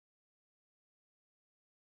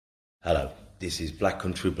Hello, this is Black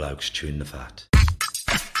Country Blokes chewing the fat.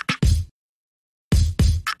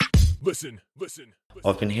 Listen.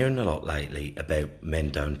 I've been hearing a lot lately about men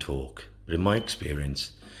don't talk, but in my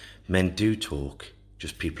experience, men do talk,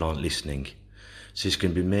 just people aren't listening. So it's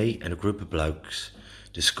going to be me and a group of blokes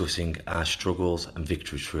discussing our struggles and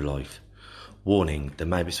victories through life. Warning, there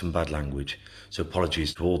may be some bad language, so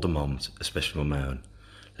apologies to all the moms, especially my own.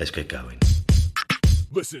 Let's get going.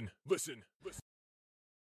 Listen.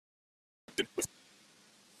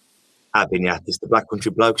 I've been at this, the Black Country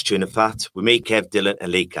Blokes chewing the fat with me, Kev Dillon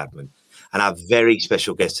and Lee Cadman. And our very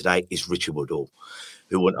special guest today is Richie Woodhall,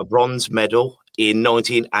 who won a bronze medal in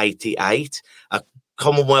 1988, a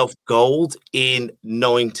Commonwealth gold in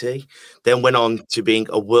 90, then went on to being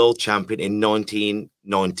a world champion in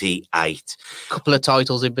 1998. A couple of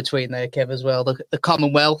titles in between there, Kev, as well. The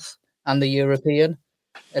Commonwealth and the European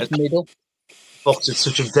at middle. Boxed at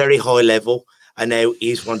such a very high level, and now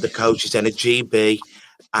he's one of the coaches and a GB.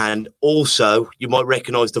 And also, you might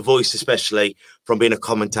recognise the voice, especially from being a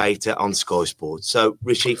commentator on Sky Sports. So,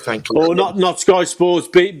 Richie, thank you. Oh, not Sky Sports,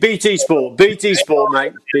 BT Sport,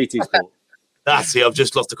 mate, BT Sport. That's it. I've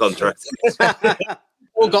just lost the contract.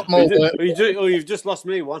 All got more work. You've just lost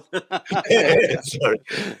me one. Sorry.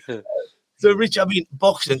 So, Rich, I mean,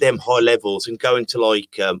 boxing at them high levels and going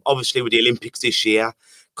to obviously with the Olympics this year,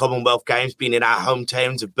 Commonwealth Games being in our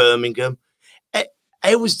hometowns of Birmingham.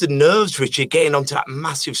 How was the nerves, Richard, getting onto that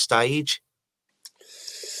massive stage?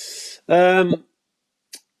 I've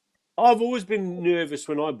always been nervous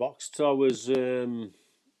when I boxed. I was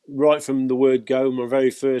right from the word go, my very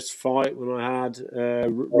first fight when I had,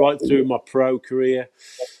 right through my pro career.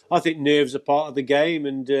 I think nerves are part of the game,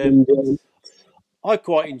 and I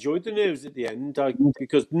quite enjoyed the nerves at the end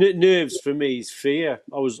because nerves for me is fear.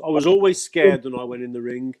 I was always scared when I went in the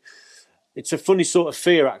ring. It's a funny sort of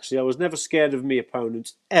fear, actually. I was never scared of my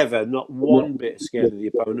opponents, ever. Not one bit scared of the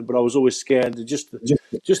opponent, but I was always scared of just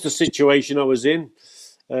the situation I was in.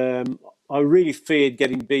 I really feared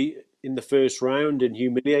getting beat in the first round and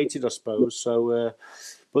humiliated, I suppose. So,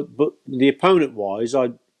 but the opponent-wise,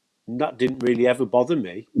 that didn't really ever bother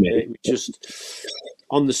me. It was just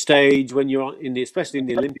on the stage when you're especially in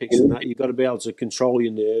the Olympics and that, you've got to be able to control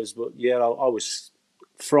your nerves. But yeah, I was.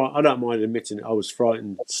 I don't mind admitting it. I was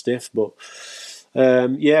frightened stiff, but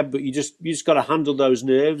but you just got to handle those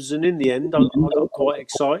nerves. And in the end, I got quite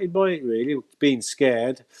excited by it. Really, being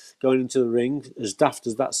scared going into the ring, as daft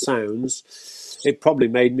as that sounds, it probably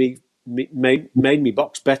made me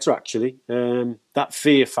box better. Actually, that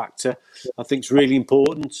fear factor I think is really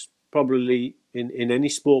important. Probably in any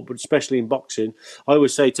sport, but especially in boxing. I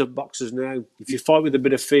always say to boxers now, if you fight with a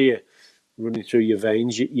bit of fear running through your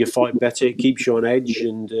veins, you fight better. It keeps you on edge,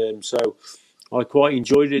 and so I quite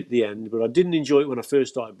enjoyed it at the end. But I didn't enjoy it when I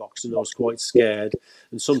first started boxing. I was quite scared,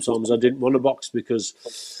 and sometimes I didn't want to box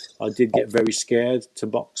because I did get very scared to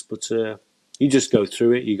box. But you just go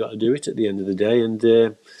through it. You got to do it at the end of the day, and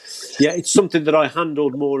it's something that I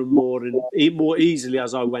handled more and more more easily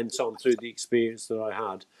as I went on through the experience that I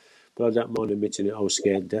had. But I don't mind admitting it. I was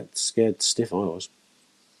scared stiff. I was.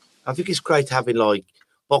 I think it's great having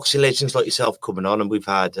boxing legends like yourself coming on, and we've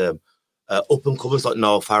had up-and-comers like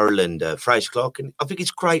Noel Farrell and Fraser Clark, and I think it's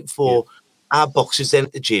great for our boxers then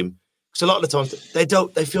at the gym, because a lot of the times they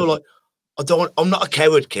feel like, I'm not a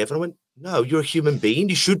coward, Kev. And I went, no, you're a human being.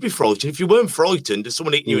 You should be frightened. If you weren't frightened of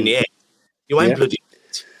someone hitting you in the head, you ain't bloody.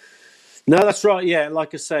 No, that's right. Yeah,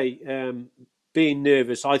 like I say, being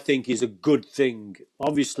nervous, I think, is a good thing.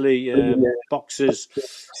 Obviously, boxers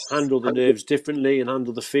handle the nerves differently and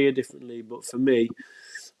handle the fear differently. But for me,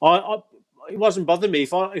 it wasn't bothering me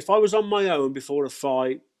if I was on my own before a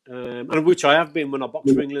fight, and which I have been when I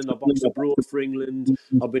boxed for England. I boxed abroad for England.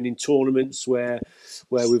 I've been in tournaments where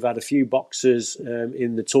we've had a few boxers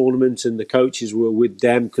in the tournament, and the coaches were with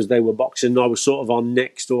them because they were boxing. I was sort of on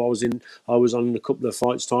next, or I was on a couple of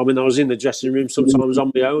fights time, and I was in the dressing room sometimes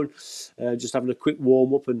on my own, just having a quick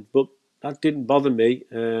warm up. But that didn't bother me.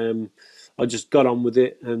 I just got on with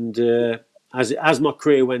it, and as my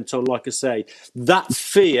career went on, like I say, that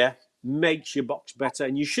fear makes your box better,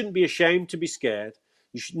 and you shouldn't be ashamed to be scared.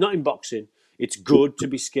 You should not in boxing. It's good to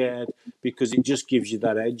be scared because it just gives you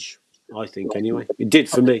that edge. I think, anyway, it did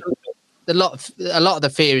for me. A lot of the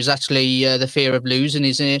fear is actually the fear of losing,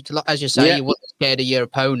 isn't it? As you say, you weren't scared of your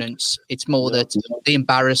opponents. It's more that the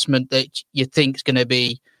embarrassment that you think is going to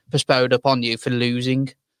be bestowed upon you for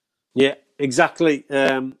losing. Yeah, exactly.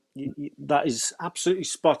 That is absolutely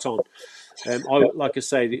spot on. Like I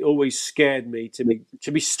say, it always scared me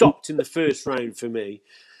to be stopped in the first round for me.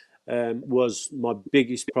 was my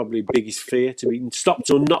probably biggest fear, to be stopped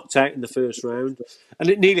or knocked out in the first round. And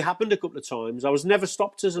it nearly happened a couple of times. I was never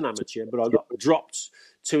stopped as an amateur, but I got dropped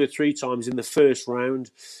 2 or 3 times in the first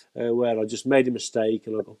round where I just made a mistake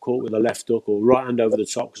and I got caught with a left hook or right hand over the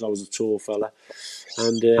top because I was a tall fella.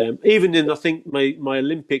 And even in, I think, my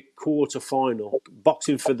Olympic quarter final,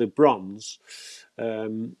 boxing for the bronze,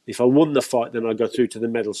 if I won the fight, then I go through to the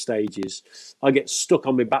medal stages. I get stuck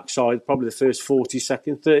on my backside probably the first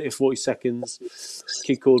 30 or 40 seconds. A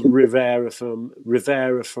kid called Rivera from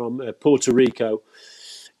Puerto Rico.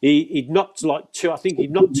 He'd knocked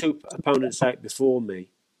he'd knocked 2 opponents out before me.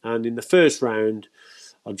 And in the first round,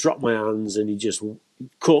 I dropped my hands and he just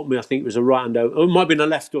caught me. I think it was a right hand over. It might have been a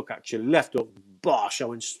left hook, actually. Left hook, bosh. I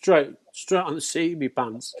went straight on the seat of my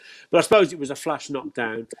pants. But I suppose it was a flash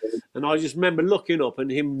knockdown. And I just remember looking up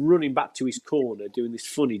and him running back to his corner, doing this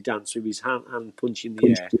funny dance with his hand punching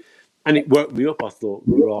the air. And it woke me up. I thought,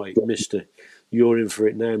 right, mister, you're in for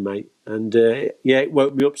it now, mate. And it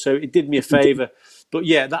woke me up. So it did me a favour. But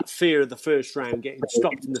yeah, that fear of the first round, getting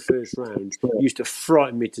stopped in the first round, used to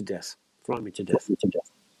frighten me to death. And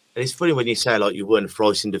it's funny when you say like you weren't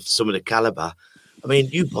frightened of some of the calibre. I mean,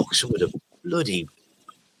 you boxed some of the bloody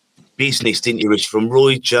business, didn't you, Rich? From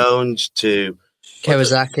Roy Jones to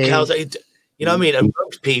Kawasaki. You know what I mean? And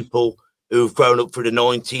most people who've grown up through the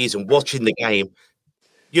 90s and watching the game,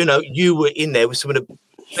 you know, you were in there with some of the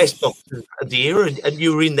best boxers of the era, and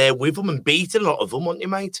you were in there with them and beating a lot of them, weren't you,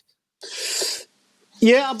 mate?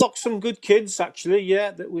 Yeah, I boxed some good kids, actually.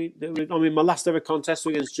 Yeah, my last ever contest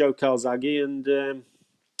was against Joe Calzaghe, and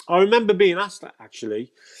I remember being asked that,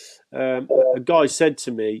 actually. A guy said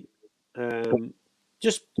to me,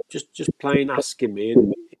 just plain asking me,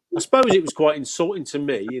 and I suppose it was quite insulting to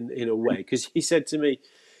me in a way, because he said to me,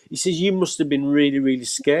 he says, you must have been really, really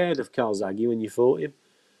scared of Calzaghe when you fought him.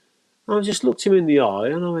 And I just looked him in the eye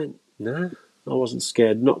and I went, no, I wasn't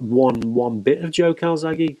scared, not one bit of Joe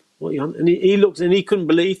Calzaghe. What you on? And he looked and he couldn't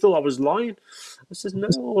believe, he thought I was lying. I said, no,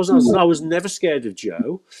 I wasn't. I was never scared of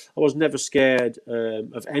Joe. I was never scared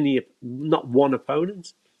of not one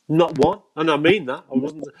opponent. Not one. And I mean that.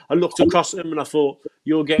 I looked across at him and I thought,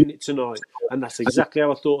 you're getting it tonight. And that's exactly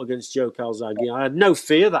how I thought against Joe Calzaghe. I had no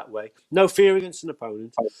fear that way. No fear against an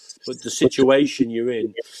opponent. But the situation you're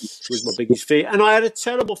in was my biggest fear. And I had a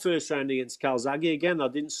terrible first round against Calzaghe. Again, I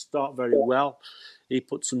didn't start very well. He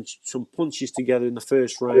put some punches together in the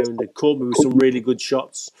first round. It caught me with some really good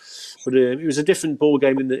shots, but it was a different ball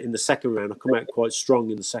game in the second round. I come out quite strong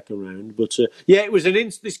in the second round, but it was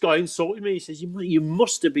this guy insulted me. He says, "You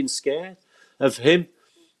must have been scared of him."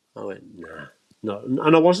 I went, "Nah, no,"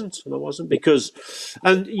 and I wasn't, because,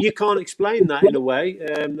 and you can't explain that in a way.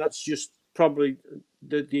 That's just probably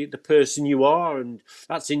the person you are, and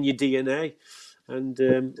that's in your DNA. And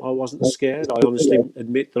I wasn't scared. I honestly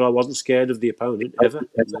admit that I wasn't scared of the opponent ever.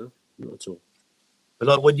 No, not at all. But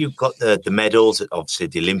like when you got the medals, obviously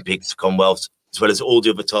the Olympics, Commonwealth, as well as all the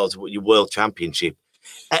other titles, your World Championship,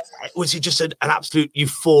 was it just an absolute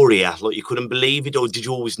euphoria? Like you couldn't believe it, or did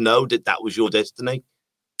you always know that was your destiny?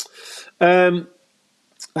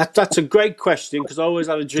 That's a great question, because I always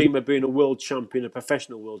had a dream of being a world champion, a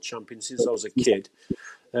professional world champion, since I was a kid.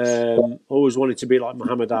 Always wanted to be like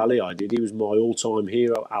Muhammad Ali. He was my all-time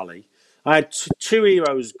hero, Ali. I had 2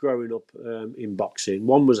 heroes growing up in boxing.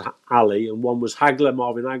 One was Ali and one was Hagler,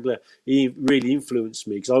 Marvin Hagler. He really influenced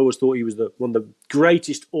me because I always thought he was one of the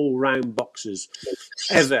greatest all-round boxers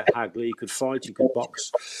ever. Hagler, he could fight, he could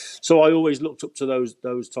box. So I always looked up to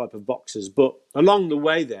those type of boxers. But along the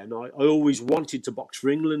way then, I always wanted to box for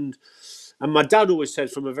England. And my dad always said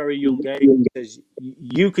from a very young age, he says,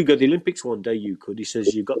 you could go to the Olympics one day, you could. He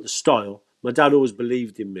says, you've got the style. My dad always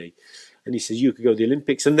believed in me. And he says, you could go to the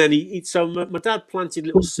Olympics. And then so my dad planted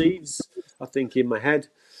little seeds, I think, in my head.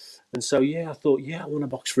 And so, I thought, I want to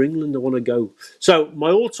box for England. I want to go. So my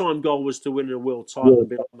all-time goal was to win a world title and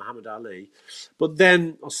be like Muhammad Ali. But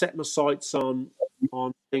then I set my sights on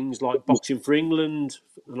things like boxing for England.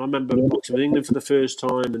 And I remember boxing for England for the first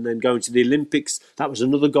time and then going to the Olympics. That was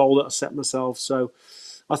another goal that I set myself. So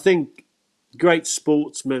I think great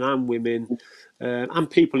sportsmen and women and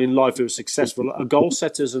people in life who are successful are goal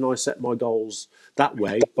setters, and I set my goals that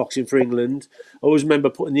way, boxing for England. I always remember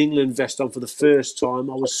putting the England vest on for the first time.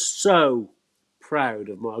 I was so proud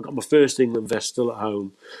of I got my first England vest still at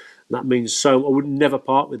home. And that means so. I would never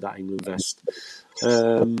part with that England vest.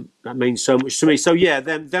 That means so much to me. So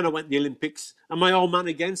then I went to the Olympics, and my old man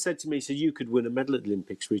again said to me, he said, you could win a medal at the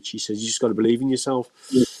Olympics, Richie. He says, you just got to believe in yourself.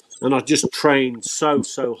 And I just trained so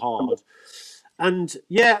hard. And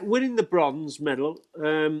winning the bronze medal,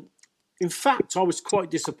 in fact, I was quite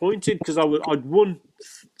disappointed because I'd won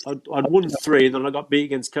 3, and then I got beat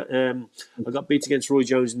against Roy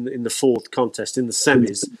Jones in the fourth contest in the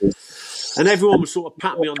semis, and everyone was sort of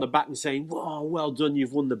patting me on the back and saying, "Wow, well done,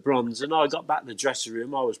 you've won the bronze." And I got back to the dressing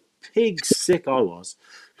room, I was pig sick, I was,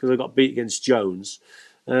 because I got beat against Jones.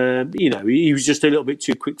 He was just a little bit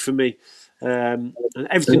too quick for me. And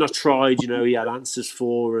everything I tried, he had answers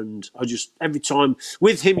for, and I just every time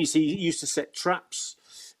with him, you see, he used to set traps.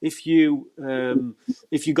 If you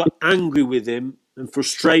got angry with him and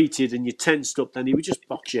frustrated and you tensed up, then he would just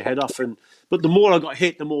box your head off. But the more I got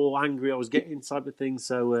hit, the more angry I was getting, type of thing.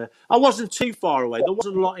 So I wasn't too far away. There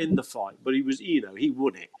wasn't a lot in the fight, but he was, he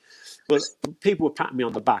won it. But people were patting me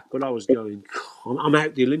on the back, but I was going, I'm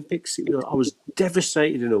out the Olympics. I was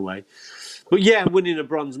devastated in a way. But yeah, winning a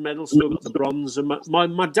bronze medal, still got the bronze. And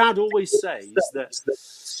my dad always says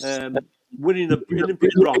that winning an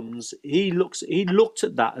Olympic bronze, he looked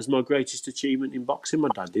at that as my greatest achievement in boxing. My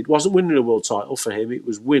dad did. It wasn't winning a world title for him; it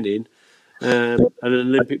was winning an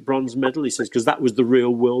Olympic bronze medal. He says because that was the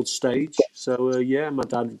real world stage. So my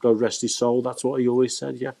dad, God rest his soul, that's what he always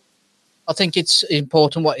said. Yeah. I think it's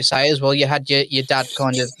important what you say as well. You had your dad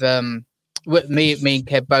kind of me and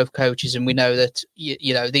Kev both coaches, and we know that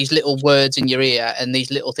these little words in your ear and these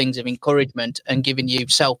little things of encouragement and giving you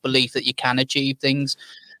self-belief that you can achieve things.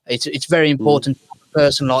 It's very important to have a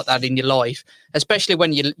person like that in your life, especially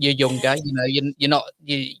when you're younger. You're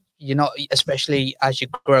not especially as you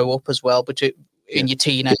grow up as well, but in your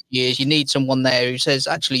teenage years, you need someone there who says,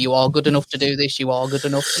 actually, you are good enough to do this. You are good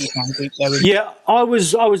enough. You can keep going. Yeah, I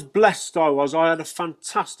was blessed. I had a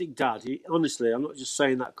fantastic dad. Honestly, I'm not just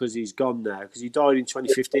saying that because he's gone now, because he died in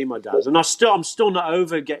 2015, my dad. And I'm still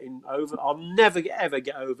not getting over. I'll never ever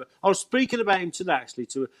get over. I was speaking about him today, actually,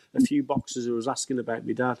 to a few boxers who was asking about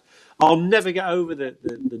my dad. I'll never get over the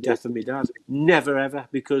death of my dad. Never, ever,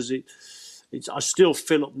 because I still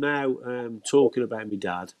fill up now talking about my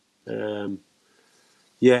dad.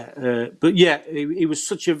 He was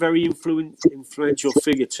such a very influential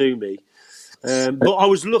figure to me. But I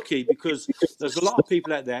was lucky because there's a lot of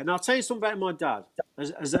people out there. And I'll tell you something about my dad.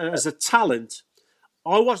 As a talent,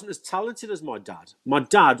 I wasn't as talented as my dad. My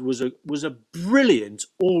dad was a brilliant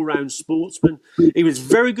all-round sportsman. He was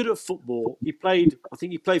very good at football. I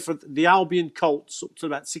think he played for the Albion Colts up to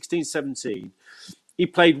about 16, 17. He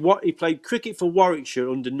played cricket for Warwickshire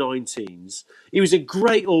under 19s. He was a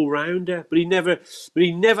great all-rounder, but he never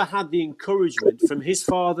had the encouragement from his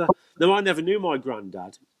father. Now, I never knew my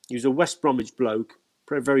granddad. He was a West Bromwich bloke,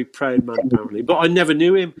 a very proud man apparently, but I never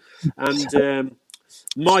knew him. And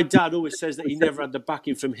my dad always says that he never had the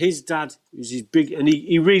backing from his dad. He was his big, and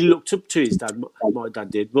he really looked up to his dad. My dad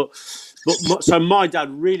did, so my dad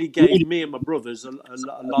really gave me and my brothers a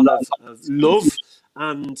lot of love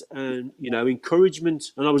and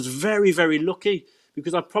encouragement. And I was very, very lucky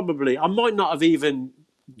because I might not have even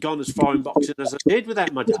gone as far in boxing as I did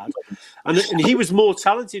without my dad. And he was more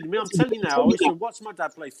talented than me. I'm telling you now, I used to watch my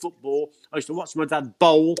dad play football. I used to watch my dad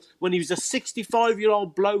bowl. When he was a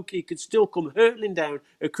 65-year-old bloke, he could still come hurtling down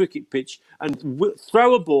a cricket pitch and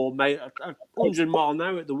throw a ball, mate, at 100 mile an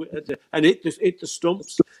hour and hit the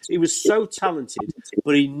stumps. He was so talented,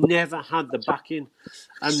 but he never had the backing.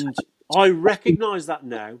 And I recognise that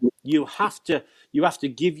now. You have to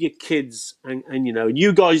give your kids, and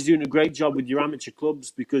you guys are doing a great job with your amateur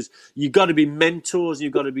clubs, because you've got to be mentors,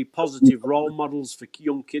 you've got to be positive role models for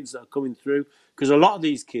young kids that are coming through, because a lot of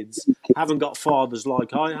these kids haven't got fathers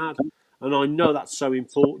like I had, and I know that's so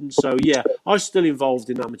important. So yeah, I'm still involved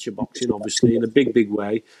in amateur boxing, obviously, in a big, big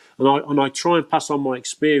way, and I try and pass on my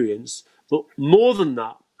experience, but more than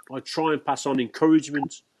that, I try and pass on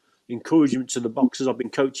encouragement to the boxers I've been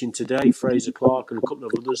coaching today, Fraser Clark and a couple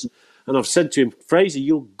of others. And I've said to him, Fraser,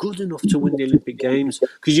 you're good enough to win the Olympic Games,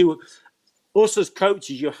 because us as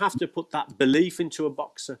coaches, you have to put that belief into a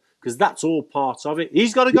boxer, because that's all part of it.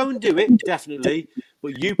 He's got to go and do it, definitely,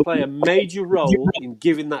 but you play a major role in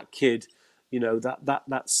giving that kid,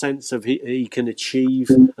 that sense of he can achieve.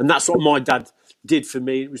 And that's what my dad did for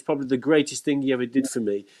me. It was probably the greatest thing he ever did for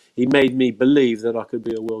me. He made me believe that I could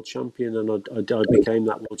be a world champion, and I became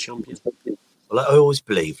that world champion. Well, I always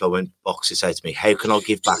believe, when boxers say to me, how can I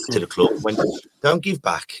give back to the club? Don't give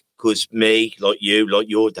back, because me, like you, like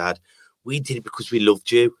your dad, we did it because we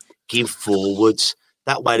loved you. Give forwards.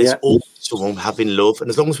 That way there's always someone having love. And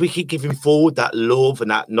as long as we keep giving forward that love and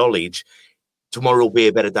that knowledge, tomorrow will be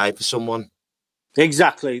a better day for someone.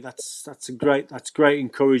 Exactly. That's great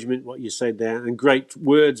encouragement, what you said there, and great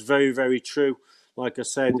words. Very, very true. Like I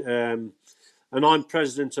said, and I'm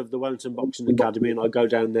president of the Wellington Boxing Academy, and I go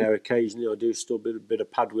down there occasionally. I do still a bit of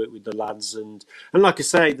pad work with the lads, and like I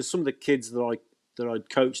say, there's some of the kids that I'd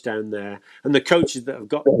coached down there, and the coaches that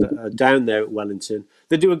are down there at Wellington,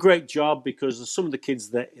 they do a great job, because there's some of the kids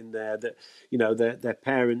that in there that, you know, their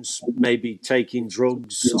parents may be taking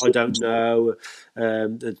drugs. I don't know.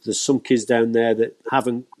 There's some kids down there that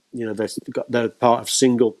haven't. You know, they're part of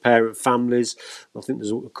single parent families. I think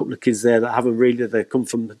there's a couple of kids there that haven't really. They come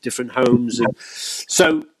from different homes, and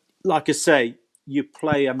so, like I say, you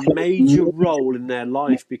play a major role in their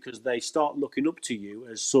life, because they start looking up to you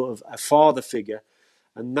as sort of a father figure,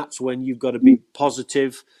 and that's when you've got to be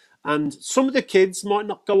positive. And some of the kids might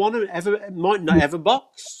not go on and might not ever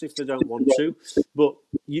box if they don't want to, but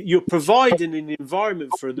you're providing an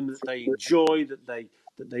environment for them that they enjoy, that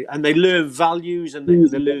they learn values, and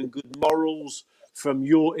they learn good morals from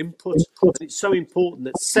your input. And it's so important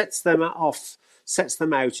that sets them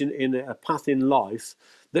out in a path in life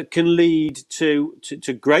that can lead to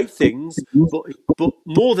great things, but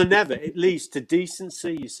more than ever, it leads to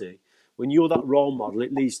decency. You see, when you're that role model,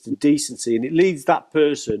 it leads to decency, and it leads that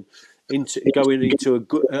person into going into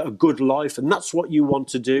a good life, and that's what you want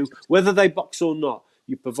to do, whether they box or not.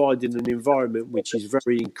 You're providing an environment which is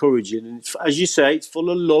very encouraging, and as you say, it's full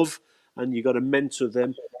of love, and you've got to mentor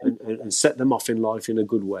them and set them off in life in a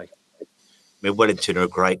good way. I mean, Wellington are a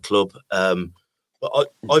great club,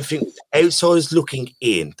 but I think outsiders looking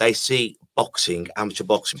in, they see boxing, amateur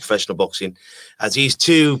boxing, professional boxing, as these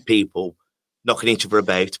two people knocking each other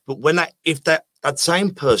about. But if that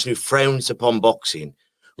same person who frowns upon boxing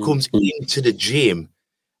comes into the gym,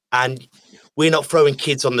 and we're not throwing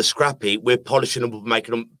kids on the scrappy, we're polishing them up,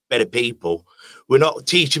 making them better people. We're not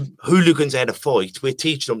teaching hooligans how to fight. We're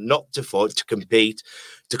teaching them not to fight, to compete,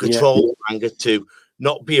 to control anger, to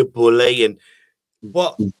not be a bully. And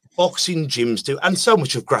what boxing gyms do, and so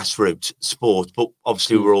much of grassroots sport, but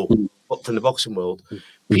obviously we're all from the boxing world.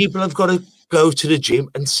 People have got to go to the gym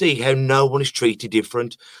and see how no one is treated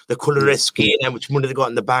different. The colour of their skin, how much money they got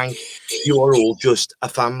in the bank. You are all just a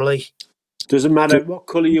family. Doesn't matter what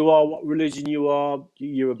colour you are, what religion you are.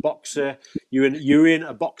 You're a boxer. You're in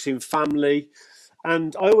a boxing family.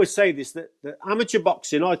 And I always say this, that amateur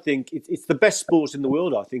boxing, I think it's the best sport in the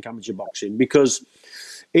world. I think amateur boxing, because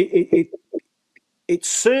it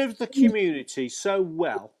serves the community so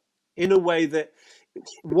well in a way that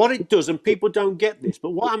what it does, and people don't get this,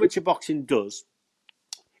 but what amateur boxing does,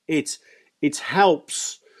 it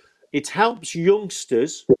helps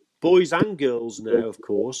youngsters, boys and girls now, of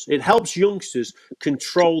course, it helps youngsters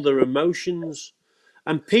control their emotions.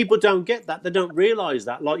 And people don't get that. They don't realise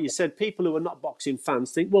that. Like you said, people who are not boxing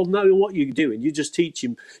fans think, well, no, what you're doing, you're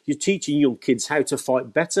teaching young kids how to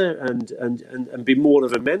fight better and be more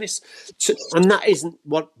of a menace. And that isn't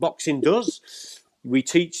what boxing does. We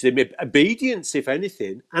teach them obedience, if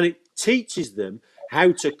anything, and it teaches them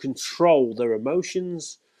how to control their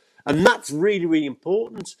emotions. And that's really, really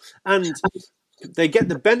important. And they get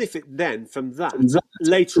the benefit then from that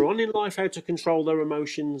later on in life, how to control their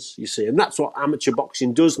emotions, you see. And that's what amateur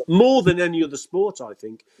boxing does more than any other sport, I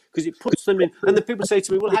think, because it puts them in. And the people say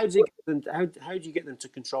to me, well, how do you get them to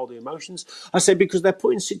control the emotions? I say, because they're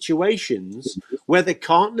put in situations where they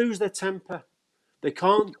can't lose their temper. They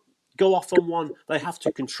can't go off on one. They have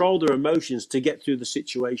to control their emotions to get through the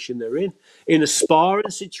situation they're in. In a sparring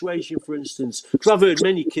situation, for instance, because I've heard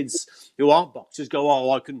many kids who aren't boxers go,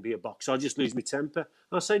 oh, I couldn't be a boxer, I just lose my temper.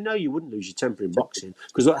 And I say, no, you wouldn't lose your temper in boxing,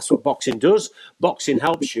 because that's what boxing does. Boxing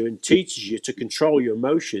helps you and teaches you to control your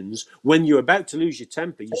emotions. When you're about to lose your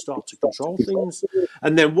temper, you start to control things.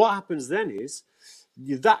 And then what happens then is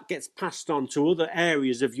that gets passed on to other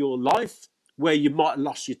areas of your life where you might have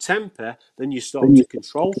lost your temper. Then you start to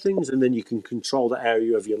control things, and then you can control the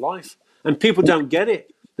area of your life. And people don't get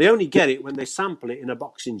it. They only get it when they sample it in a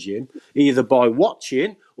boxing gym, either by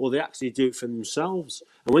watching or they actually do it for themselves.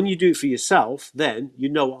 And when you do it for yourself, then you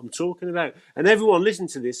know what I'm talking about. And everyone listening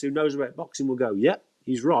to this who knows about boxing will go, yep,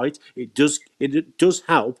 he's right. It does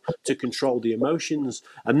help to control the emotions.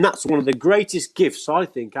 And that's one of the greatest gifts I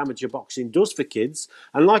think amateur boxing does for kids.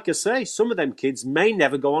 And like I say, some of them kids may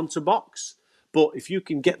never go on to box. But if you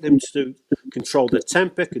can get them to control their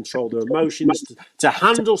temper, control their emotions, to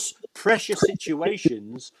handle pressure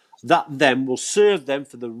situations, that then will serve them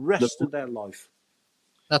for the rest of their life.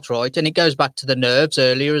 That's right. And it goes back to the nerves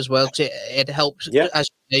earlier as well. It helps. Yeah. As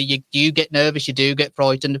you get nervous, you do get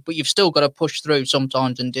frightened, but you've still got to push through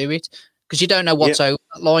sometimes and do it, because you don't know what's over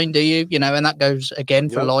that line, do you? You know, and that goes again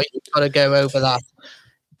for life. You've got to go over that,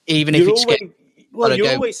 even if it's scary. Well, you're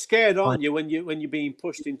always scared, aren't you, when you're being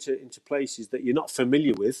pushed into places that you're not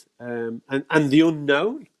familiar with, and the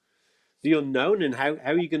unknown, and how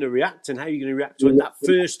are you going to react, and how are you going to react to it that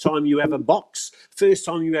first time you ever box, first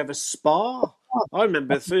time you ever spar. I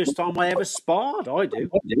remember the first time I ever sparred. I do.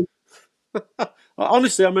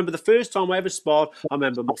 Honestly, I remember the first time I ever sparred. I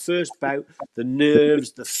remember my first bout, the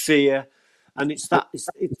nerves, the fear, and it's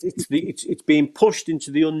being pushed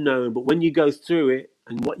into the unknown. But when you go through it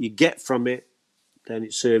and what you get from it, then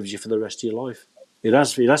it serves you for the rest of your life. It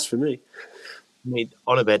has for me. I mean,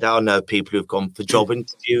 on about that, I know people who've gone for job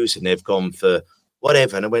interviews and they've gone for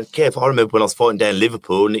whatever. And I went, Kev, I remember when I was fighting down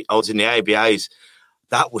Liverpool and I was in the ABAs,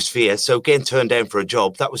 that was fear. So getting turned down for a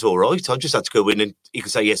job, that was all right. I just had to go in and you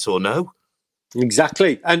could say yes or no.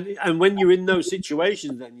 Exactly. And when you're in those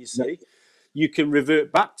situations, then you see, you can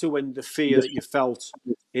revert back to when the fear that you felt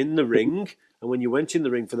in the ring and when you went in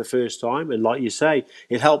the ring for the first time. And like you say,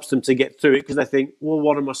 it helps them to get through it because they think, well,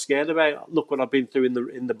 what am I scared about? Look what I've been through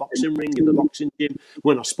in the boxing ring, in the boxing gym,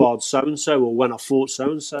 when I sparred so-and-so or when I fought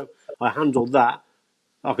so-and-so. I handled that.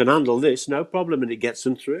 I can handle this, no problem. And it gets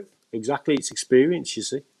them through. Exactly. It's experience, you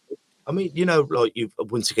see. I mean, you know, like you've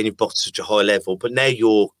once again you've boxed at such a high level, but now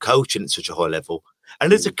you're coaching at such a high level.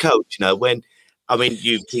 And as a coach, you know,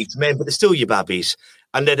 you teach men, but they're still your babbies,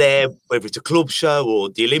 and they're there, whether it's a club show or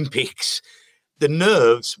the Olympics. The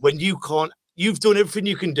nerves when you've done everything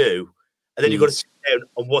you can do, and then you've got to sit down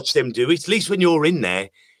and watch them do it. At least when you're in there,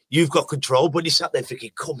 you've got control, but you sat there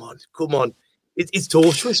thinking, "Come on." It's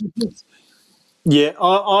torturous. Yeah,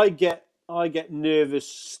 I get nervous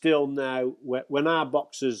still now when our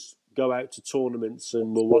boxers go out to tournaments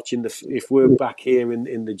and we're watching if we're back here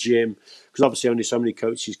in the gym, because obviously only so many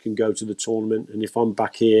coaches can go to the tournament, and if I'm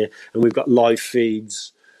back here and we've got live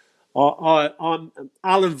feeds, I'm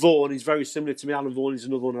Alan Vaughan is very similar to me. Alan Vaughan is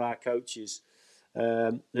another one of our coaches,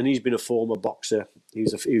 and he's been a former boxer. He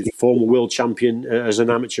was a former world champion as an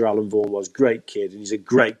amateur. Alan Vaughan was great kid, and he's a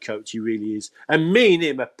great coach. He really is. And me and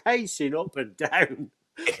him are pacing up and down.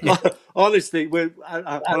 Honestly, and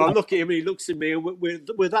I look at him and he looks at me, and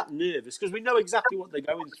we're that nervous because we know exactly what they're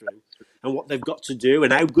going through and what they've got to do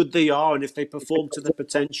and how good they are and if they perform to their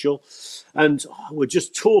potential. And we're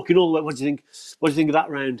just talking all the way. What do you think? What do you think of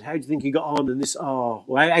that round? How do you think he got on? And this, how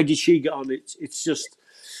did she get on? It's just,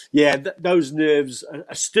 yeah, those nerves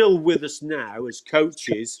are still with us now as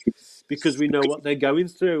coaches because we know what they're going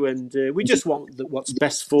through and we just want what's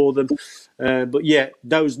best for them. But yeah,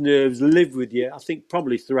 those nerves live with you, I think,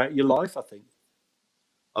 probably throughout your life, I think.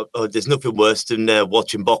 There's nothing worse than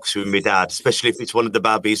watching boxing with my dad, especially if it's one of the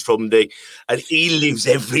babbies and he lives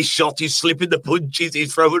every shot. He's slipping the punches,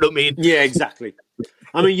 he's throwing them in. Yeah, exactly.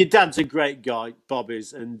 I mean, your dad's a great guy, Bob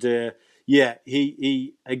is, and yeah,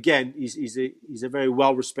 he again, he's a very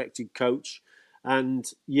well respected coach, and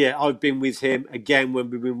yeah, I've been with him again when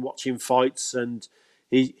we've been watching fights, and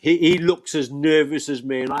he looks as nervous as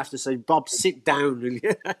me, and I have to say, Bob, sit down.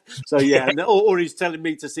 So yeah, or he's telling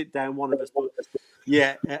me to sit down. One of us, but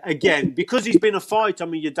yeah, again, because he's been a fight. I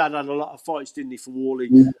mean, your dad had a lot of fights, didn't he, for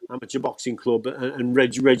Worley Amateur Boxing Club and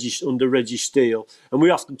Reggie under Reggie Steele. And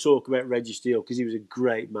we often talk about Reggie Steele because he was a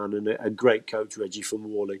great man and a great coach, Reggie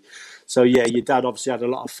from Worley. So yeah, your dad obviously had a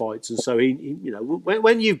lot of fights, and so he you know,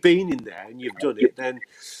 when you've been in there and you've done it, then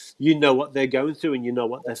you know what they're going through and you know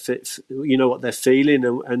what they're feeling,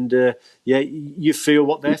 and yeah, you feel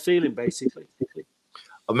what they're feeling basically. I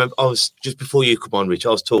remember I was just before you come on, Rich.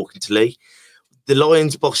 I was talking to Lee. The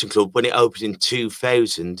Lions Boxing Club, when it opened in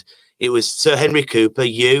 2000, it was Sir Henry Cooper,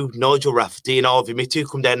 you, Nigel Rafferty, and Harvey Mittu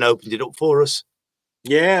come down and opened it up for us.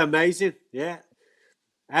 Yeah, amazing. Yeah.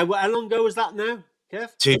 How long ago was that now, Kev?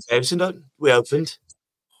 2000, we opened.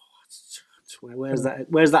 Where's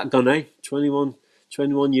that gone, eh?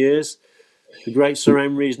 21 years. The great Sir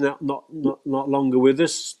Henry's not longer with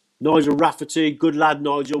us. Nigel Rafferty, good lad,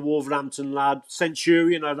 Nigel, Wolverhampton lad.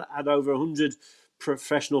 Centurion, had over 100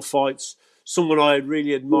 professional fights. Someone I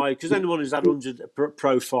really admired, because anyone who's had 100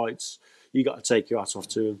 pro fights, you got to take your hat off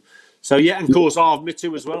to him. So yeah, and of course Arv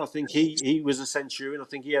Mittu as well. I think he was a Centurion. I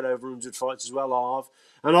think he had over 100 fights as well, Arv.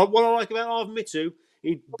 And what I like about Arv Mittu,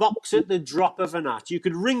 he'd box at the drop of an hat. You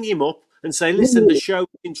could ring him up and say, "Listen, the show's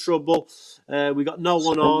in trouble. We got no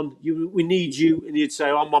one on. We need you." And he'd say,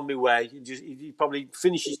 "I'm on my way." He'd probably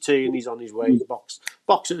finish his tea and he's on his way. He'd box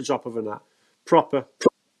at the drop of an hat.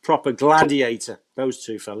 Proper gladiator. Those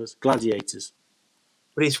two fellas, gladiators.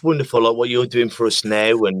 But it's wonderful, like what you're doing for us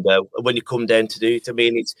now, and when you come down to do it. I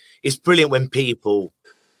mean, it's brilliant when people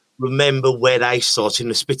remember where they started in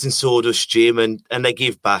the Spit and Sawdust gym, and they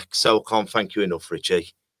give back. So I can't thank you enough,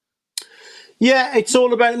 Richie. Yeah, it's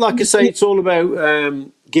all about, like I say, it's all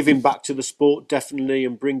about giving back to the sport, definitely,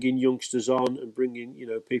 and bringing youngsters on and bringing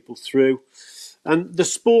people through. And the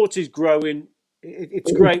sport is growing.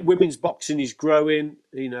 It's great. Women's boxing is growing,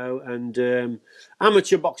 and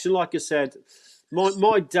amateur boxing, like I said,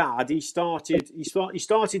 my dad, he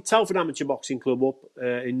started Telford Amateur Boxing Club up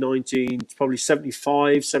in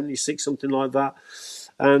 1975, 76, something like that,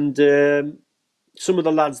 and some of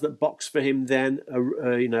the lads that boxed for him then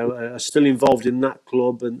are still involved in that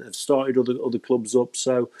club and have started other clubs up.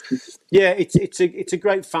 So yeah, it's a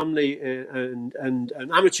great family, and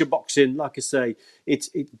amateur boxing, like I say,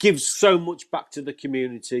 it gives so much back to the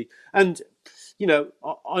community. And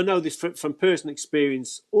I know this from personal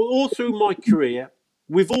experience. All through my career,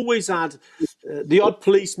 we've always had the odd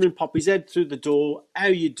policeman pop his head through the door. How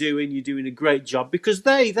you doing? You're doing a great job, because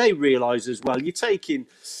they realise as well. You're taking,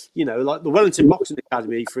 like the Wellington Boxing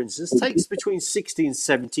Academy, for instance, takes between 60 and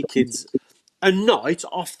 70 kids a night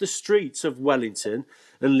off the streets of Wellington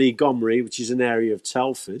and Lee Gomery, which is an area of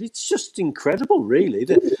Telford. It's just incredible, really.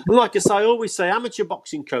 And like I always say, amateur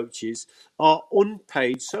boxing coaches are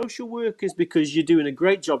unpaid social workers, because you're doing a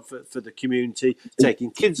great job for the community,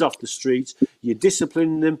 taking kids off the streets, you're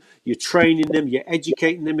disciplining them, you're training them, you're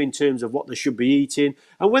educating them in terms of what they should be eating.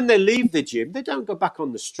 And when they leave the gym, they don't go back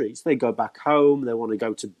on the streets. They go back home. They want to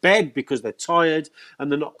go to bed because they're tired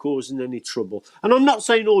and they're not causing any trouble. And I'm not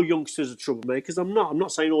saying all youngsters are troublemakers. I'm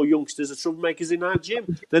not saying all youngsters are troublemakers in our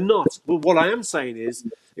gym. They're not. But what I am saying is,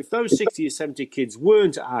 if those 60 or 70 kids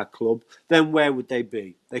weren't at our club, then where would they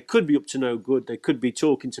be? They could be up to no good. They could be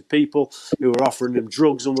talking to people who are offering them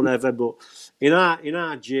drugs and whatever. But in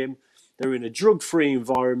our gym, they're in a drug-free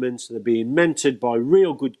environment. They're being mentored by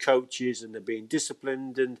real good coaches, and they're being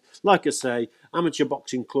disciplined. And like I say, amateur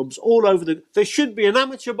boxing clubs all over there should be an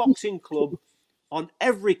amateur boxing club on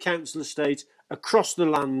every council estate across the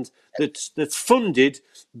land that's funded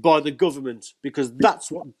by the government, because that's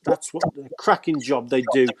what the cracking job they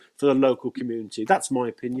do for the local community. That's my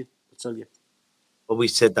opinion, I tell you. Well, we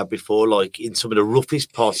said that before, like in some of the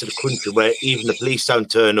roughest parts of the country where even the police don't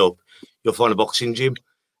turn up, you'll find a boxing gym.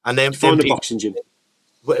 And then Boxing gym.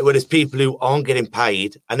 Where there's people who aren't getting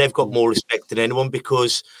paid, and they've got more respect than anyone,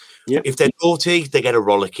 because if they're naughty, they get a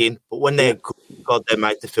rollicking. But when they're good, God, they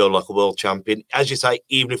make them feel like a world champion. As you say,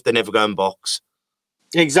 even if they never go and box.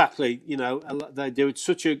 Exactly, they do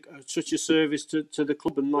such a service to the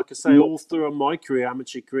club, and like I say, all through my career,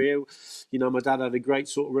 amateur career, my dad had a great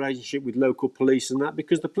sort of relationship with local police and that,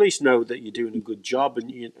 because the police know that you're doing a good job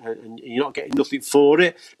and you're not getting nothing for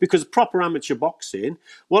it. Because proper amateur boxing,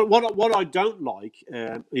 what I don't like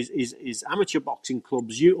is amateur boxing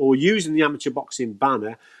clubs using the amateur boxing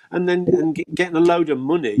banner and then getting a load of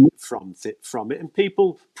money from it, and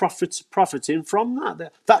people profiting from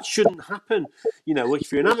that. That shouldn't happen.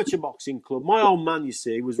 If you're an amateur boxing club, my old man, you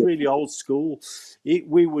see, was really old school.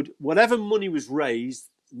 We would, whatever money was raised,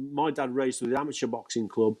 my dad raised with the amateur boxing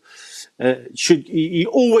club, he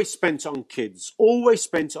always spent on kids, always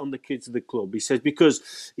spent on the kids of the club. He says,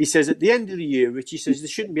 because he says at the end of the year, Richie says, there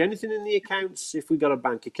shouldn't be anything in the accounts if we got a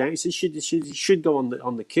bank account. He says it should go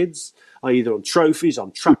on the kids, either on trophies, on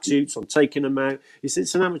tracksuits, on taking them out. He says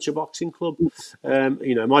it's an amateur boxing club.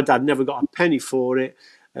 My dad never got a penny for it.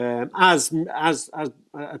 As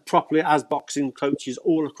properly as boxing coaches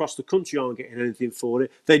all across the country aren't getting anything for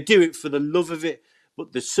it. They do it for the love of it.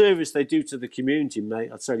 But the service they do to the community, mate,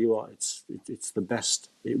 I'll tell you what, it's the best.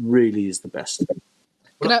 It really is the best.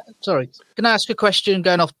 Can I ask a question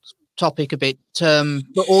going off topic a bit?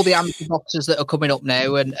 For all the amateur boxers that are coming up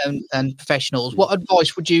now and professionals, what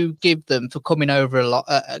advice would you give them for coming over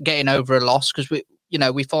getting over a loss? Because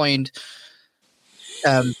we find.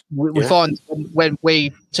 We find when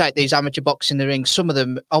we take these amateur boxing in the ring, some of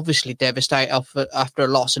them obviously devastate after a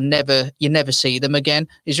loss, and you never see them again.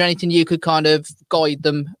 Is there anything you could kind of guide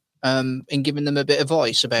them in giving them a bit of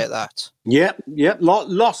advice about that? Yeah.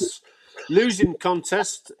 Losing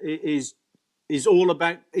contest is all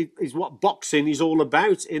about, is what boxing is all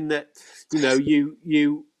about. In that,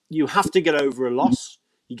 you have to get over a loss.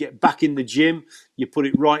 You get back in the gym, you put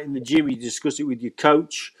it right in the gym, you discuss it with your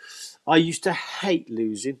coach. I used to hate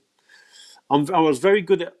losing. I was very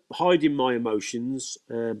good at hiding my emotions,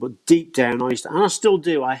 but deep down, and I still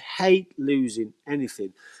do, I hate losing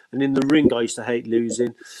anything. And in the ring, I used to hate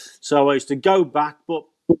losing. So I used to go back, but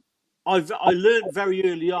I learned very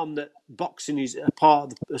early on that losing is a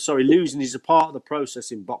part of the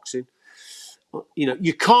process in boxing.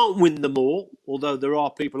 You can't win them all, although there are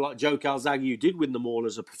people like Joe Calzaghe who did win them all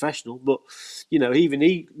as a professional. But, even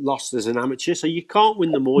he lost as an amateur. So you can't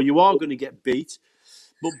win them all. You are going to get beat.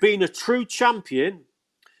 But being a true champion,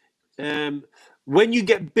 when you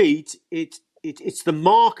get beat, it's the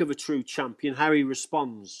mark of a true champion. How he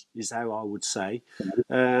responds is how I would say.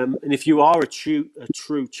 And if you are a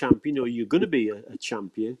true champion, or you're going to be a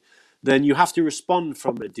champion, then you have to respond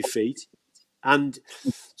from a defeat. And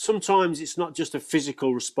sometimes it's not just a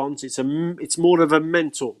physical response; it's more of a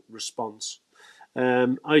mental response.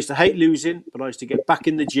 I used to hate losing, but I used to get back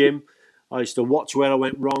in the gym. I used to watch where I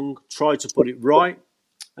went wrong, try to put it right,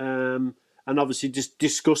 and obviously just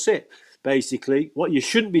discuss it. Basically, what you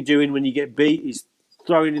shouldn't be doing when you get beat is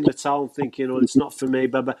throwing in the towel and thinking, "Oh, it's not for me,"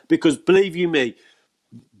 blah, blah. Because believe you me,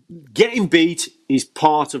 getting beat is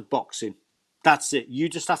part of boxing. That's it. You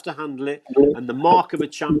just have to handle it. And the mark of a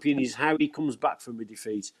champion is how he comes back from a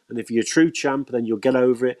defeat. And if you're a true champ, then you'll get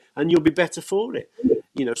over it and you'll be better for it.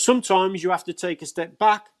 You know, sometimes you have to take a step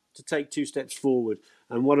back to take 2 steps forward.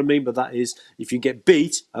 And what I mean by that is, if you get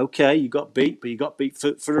beat, okay, you got beat, but you got beat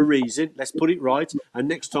for a reason. Let's put it right. And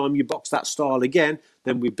next time you box that style again,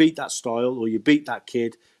 then we beat that style, or you beat that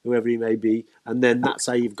kid, whoever he may be, and then that's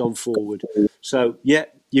how you've gone forward. So, yeah,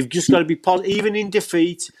 you've just got to be positive, even in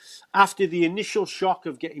defeat. After the initial shock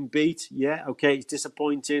of getting beat, yeah, okay, it's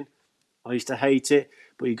disappointing. I used to hate it,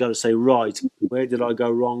 but you've got to say, right, where did I go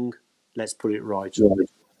wrong? Let's put it right.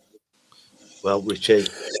 Well, Richie,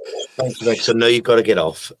 thank you, mate. So I know you've got to get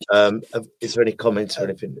off. Is there any comments or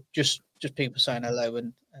anything? Just people saying hello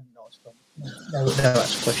and nice one. No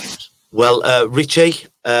actual questions. Well, Richie,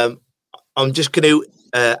 I'm just going to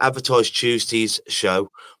advertise Tuesday's show.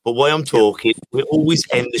 But while I'm talking, we always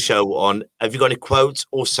end the show on, have you got any quotes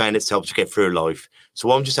or saying that's helped you get through life? So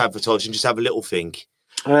while I'm just advertising, just have a little think.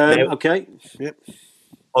 Okay. Yep.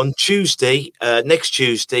 On Tuesday, next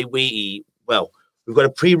Tuesday, we've got a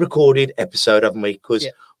pre-recorded episode, haven't we? Because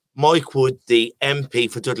Mike Wood, the MP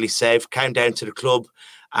for Dudley South, came down to the club,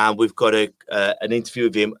 and we've got an interview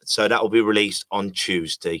with him. So that will be released on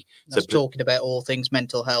Tuesday. That's talking about all things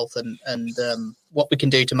mental health and what we can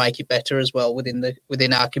do to make it better as well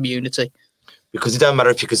within our community. Because it don't matter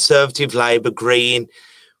if you're Conservative, Labour, Green,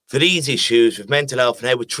 for these issues with mental health and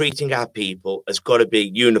how we're treating our people has got to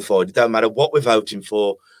be unified. It don't matter what we're voting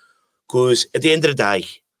for, because at the end of the day,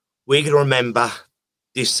 we're going to remember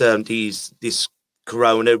this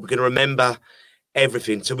corona. We're going to remember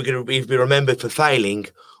everything. So we're going to be remembered for failing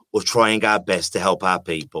or trying our best to help our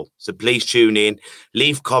people. So please tune in,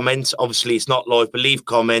 leave comments. Obviously, it's not live, but leave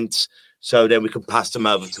comments so then we can pass them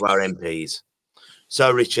over to our MPs.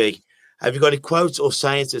 So, Richie, have you got any quotes or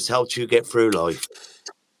sayings that's helped you get through life?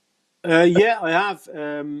 Yeah, I have.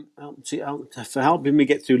 For helping me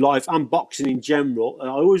get through life and boxing in general, I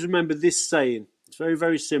always remember this saying. It's very,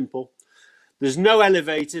 very simple. There's no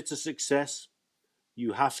elevator to success.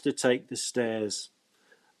 You have to take the stairs.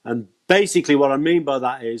 And basically what I mean by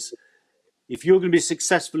that is, if you're going to be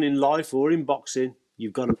successful in life or in boxing,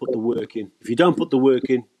 you've got to put the work in. If you don't put the work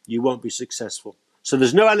in, you won't be successful. So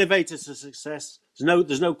there's no elevator to success.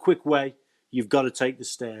 There's no quick way. You've got to take the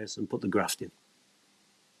stairs and put the graft in.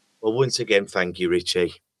 Well, once again, thank you,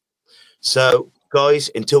 Richie. So,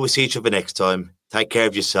 guys, until we see each other next time, take care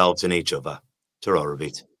of yourselves and each other. Ta-ra,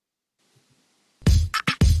 bit.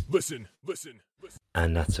 Listen.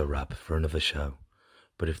 And that's a wrap for another show.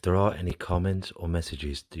 But if there are any comments or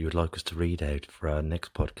messages that you would like us to read out for our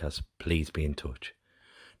next podcast, please be in touch.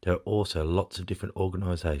 There are also lots of different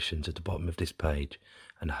organisations at the bottom of this page,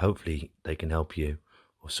 and hopefully they can help you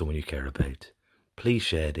or someone you care about. Please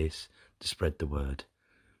share this to spread the word.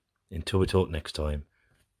 Until we talk next time,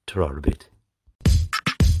 ta-ra a bit.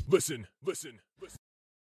 Listen.